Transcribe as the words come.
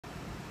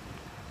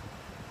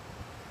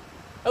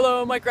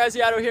Hello, Mike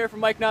Graziato here from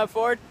Mike Knob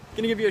Ford.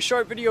 Going to give you a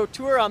short video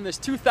tour on this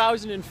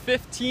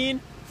 2015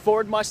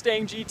 Ford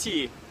Mustang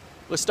GT.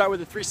 Let's start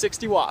with a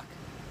 360 walk.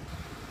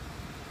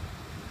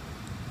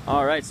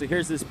 Alright, so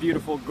here's this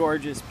beautiful,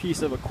 gorgeous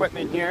piece of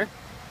equipment here.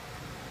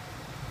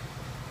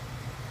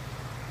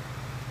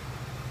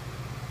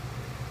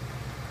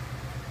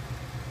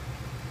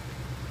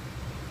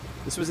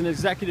 This was an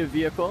executive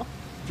vehicle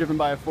driven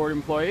by a Ford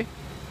employee.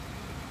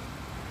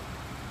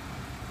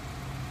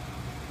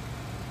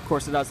 Of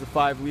course, it has the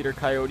 5-liter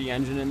Coyote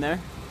engine in there.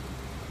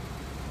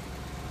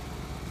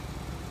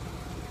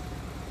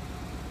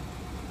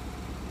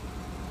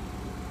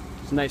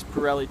 Some nice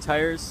Pirelli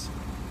tires.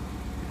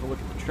 Take a look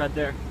at the tread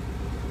there.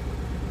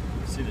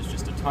 You see there's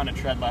just a ton of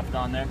tread left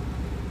on there.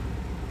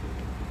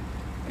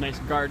 Nice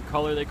guard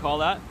color, they call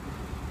that.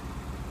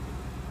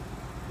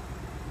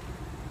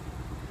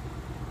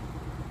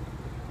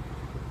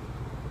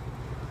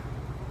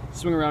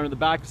 Swing around to the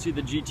back to see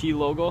the GT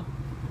logo.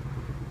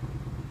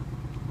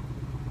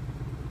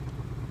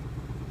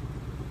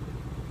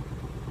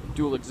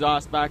 Dual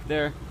exhaust back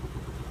there.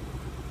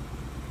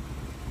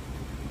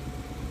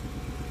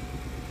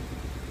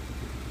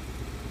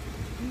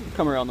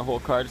 Come around the whole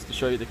car just to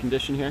show you the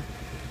condition here.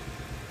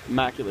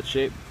 Immaculate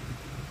shape.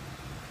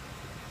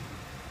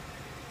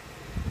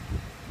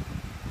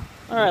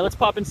 Alright, let's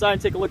pop inside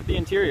and take a look at the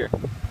interior.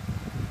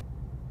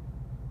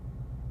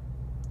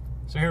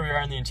 So here we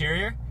are in the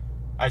interior.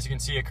 As you can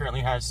see, it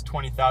currently has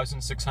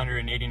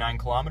 20,689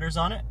 kilometers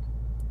on it.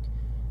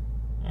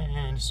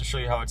 And just to show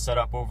you how it's set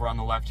up, over on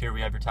the left here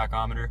we have your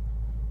tachometer,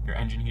 your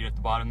engine heat at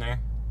the bottom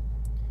there.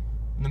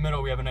 In the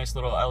middle we have a nice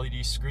little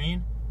LED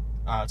screen.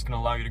 It's going to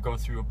allow you to go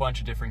through a bunch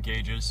of different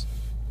gauges.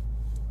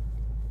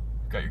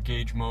 You've got your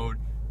gauge mode,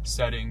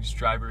 settings,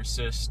 driver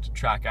assist,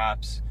 track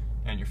apps,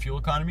 and your fuel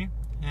economy.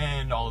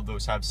 And all of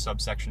those have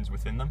subsections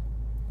within them.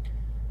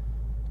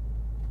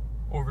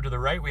 Over to the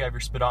right we have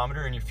your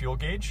speedometer and your fuel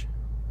gauge.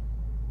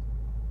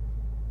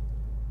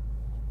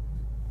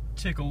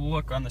 Take a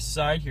look on the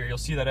side here, you'll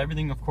see that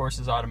everything of course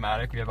is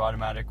automatic. We have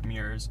automatic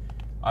mirrors,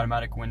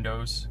 automatic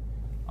windows,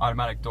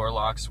 automatic door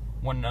locks.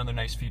 One other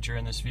nice feature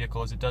in this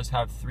vehicle is it does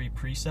have 3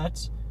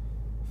 presets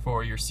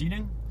for your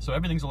seating. So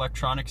everything's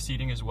electronic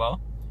seating as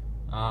well.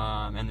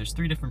 And there's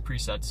 3 different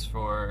presets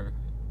for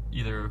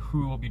either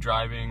who will be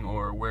driving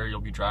or where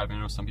you'll be driving.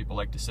 I know some people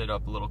like to sit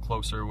up a little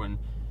closer when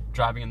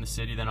driving in the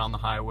city than on the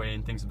highway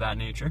and things of that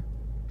nature.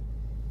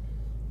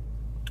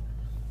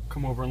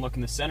 Come over and look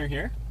in the center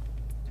here.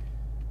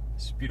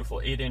 This beautiful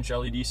 8-inch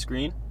LED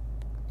screen.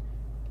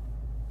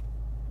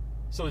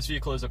 So this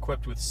vehicle is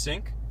equipped with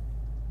sync,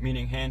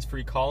 meaning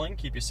hands-free calling,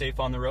 keep you safe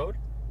on the road.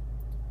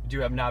 You do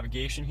have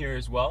navigation here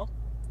as well.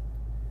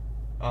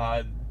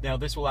 Now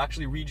this will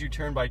actually read you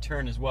turn by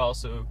turn as well,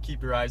 so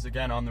keep your eyes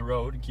again on the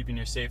road and keeping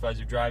you safe as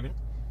you're driving.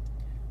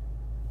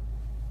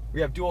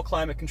 We have dual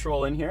climate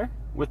control in here.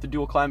 With the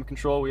dual climate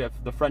control, we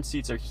have the front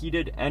seats are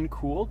heated and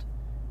cooled.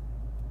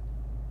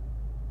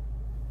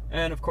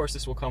 And of course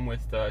this will come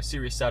with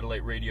Sirius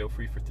satellite radio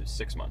free for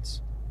 6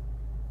 months.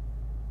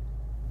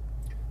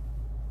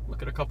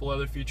 Look at a couple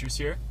other features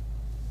here.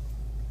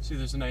 See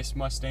there's a nice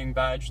Mustang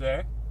badge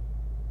there.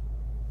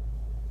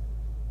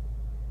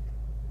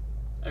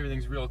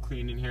 Everything's real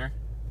clean in here.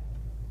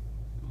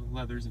 The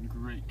leather's in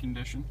great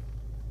condition.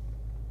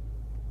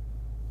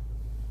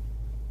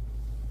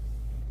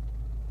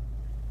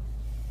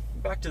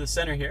 Back to the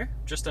center here,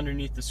 just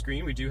underneath the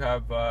screen we do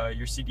have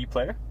your CD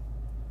player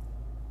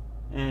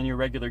and your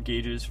regular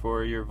gauges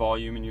for your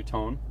volume and your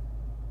tone.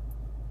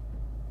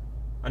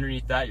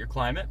 Underneath that, your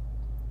climate.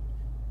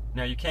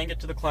 Now you can get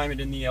to the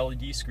climate in the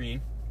LED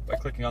screen by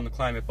clicking on the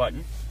climate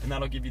button, and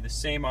that'll give you the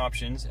same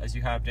options as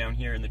you have down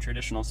here in the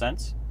traditional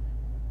sense.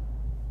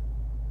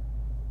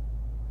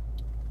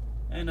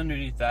 And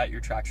underneath that,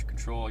 your traction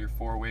control, your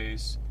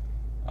 4-ways,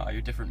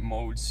 your different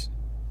modes.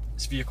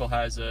 This vehicle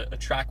has a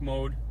track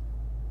mode,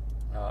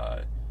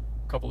 a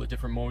couple of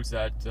different modes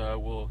that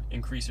will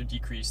increase or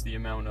decrease the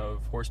amount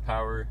of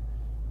horsepower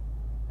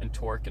and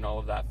torque and all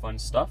of that fun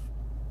stuff.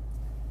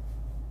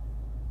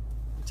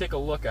 Take a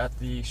look at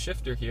the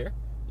shifter here.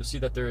 You'll see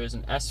that there is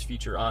an S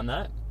feature on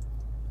that.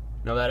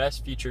 Now that S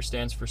feature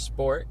stands for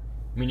Sport,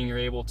 meaning you're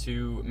able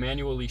to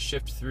manually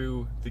shift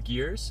through the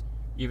gears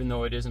even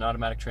though it is an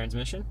automatic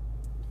transmission.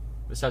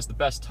 This has the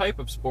best type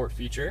of Sport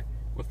feature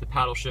with the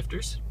paddle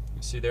shifters.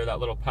 You see there that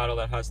little paddle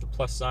that has the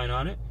plus sign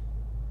on it.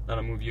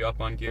 That'll move you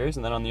up on gears,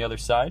 and then on the other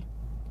side,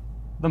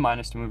 the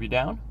minus to move you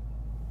down.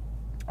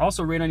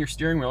 Also right on your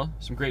steering wheel,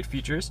 some great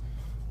features.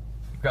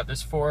 You've got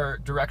this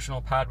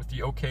 4-directional pad with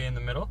the OK in the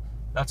middle.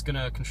 That's going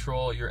to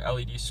control your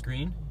LED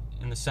screen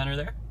in the center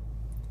there.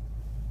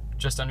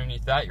 Just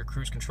underneath that, your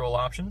cruise control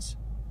options.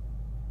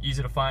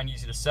 Easy to find,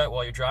 easy to set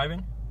while you're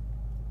driving.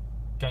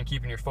 Again,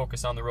 keeping your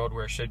focus on the road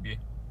where it should be.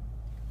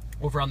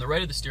 Over on the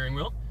right of the steering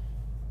wheel,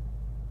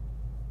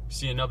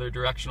 see another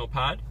directional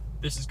pad.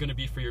 This is going to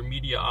be for your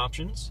media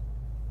options.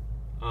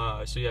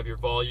 So you have your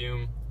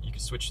volume, you can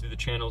switch through the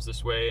channels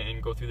this way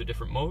and go through the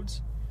different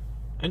modes.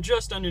 And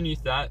just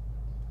underneath that,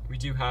 we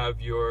do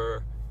have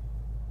your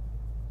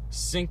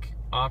sync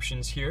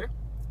options here.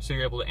 So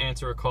you're able to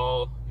answer a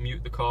call,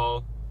 mute the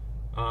call,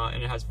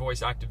 and it has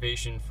voice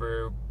activation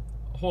for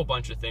a whole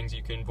bunch of things.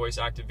 You can voice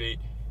activate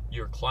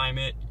your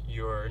climate,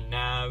 your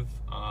nav,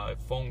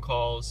 phone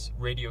calls,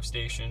 radio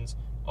stations,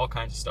 all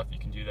kinds of stuff you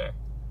can do there.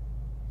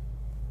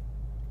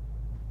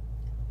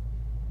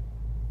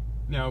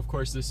 Now, of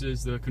course, this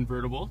is the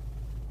convertible.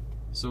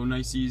 So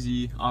nice,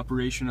 easy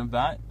operation of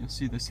that. You'll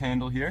see this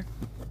handle here.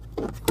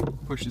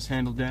 Push this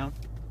handle down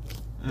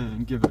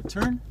and give it a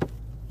turn.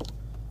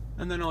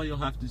 And then all you'll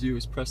have to do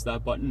is press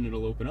that button and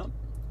it'll open up.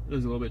 It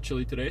is a little bit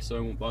chilly today, so I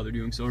won't bother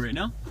doing so right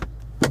now.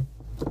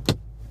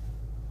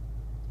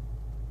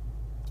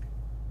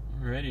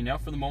 Alrighty, now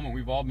for the moment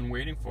we've all been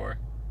waiting for.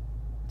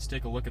 Let's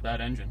take a look at that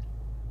engine.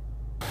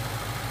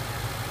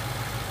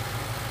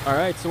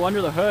 Alright, so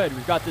under the hood,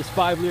 we've got this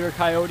 5-liter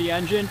Coyote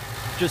engine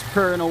just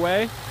purring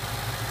away.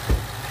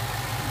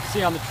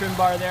 See on the trim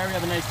bar there, we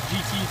have a nice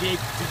GT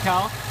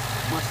decal,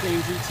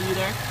 Mustang GT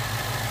there.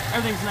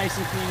 Everything's nice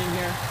and clean in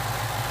here,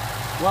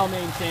 well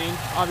maintained.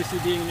 Obviously,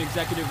 being an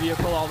executive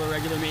vehicle, all the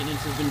regular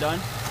maintenance has been done.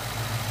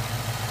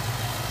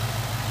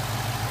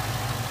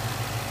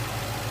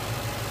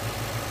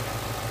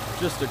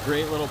 Just a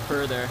great little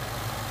purr there.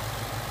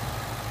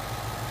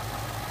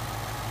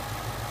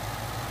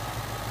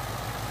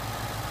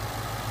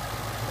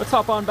 Let's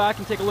hop on back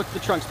and take a look at the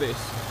trunk space.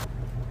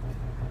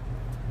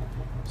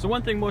 So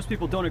one thing most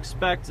people don't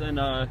expect in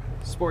a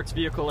sports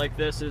vehicle like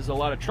this is a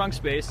lot of trunk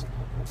space,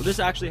 but this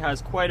actually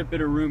has quite a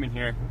bit of room in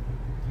here.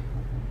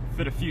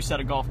 Fit a few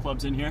set of golf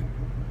clubs in here.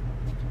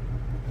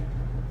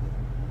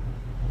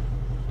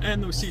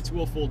 And those seats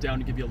will fold down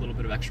to give you a little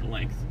bit of extra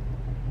length.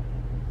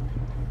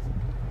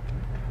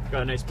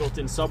 Got a nice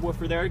built-in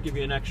subwoofer there, give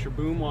you an extra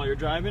boom while you're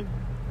driving.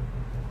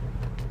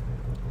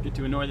 Get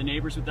to annoy the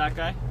neighbors with that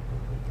guy.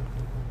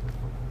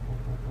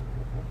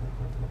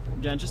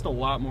 Again, just a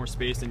lot more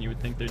space than you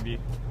would think there'd be.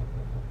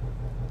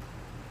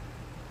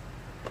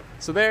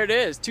 So there it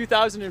is,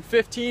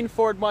 2015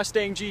 Ford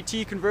Mustang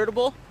GT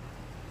convertible.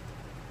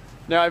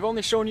 Now, I've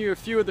only shown you a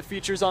few of the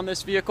features on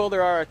this vehicle.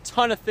 There are a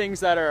ton of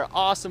things that are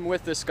awesome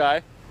with this guy.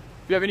 If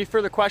you have any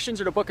further questions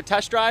or to book a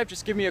test drive,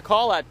 just give me a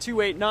call at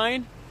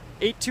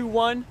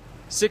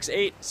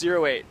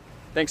 289-821-6808.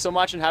 Thanks so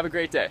much and have a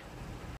great day.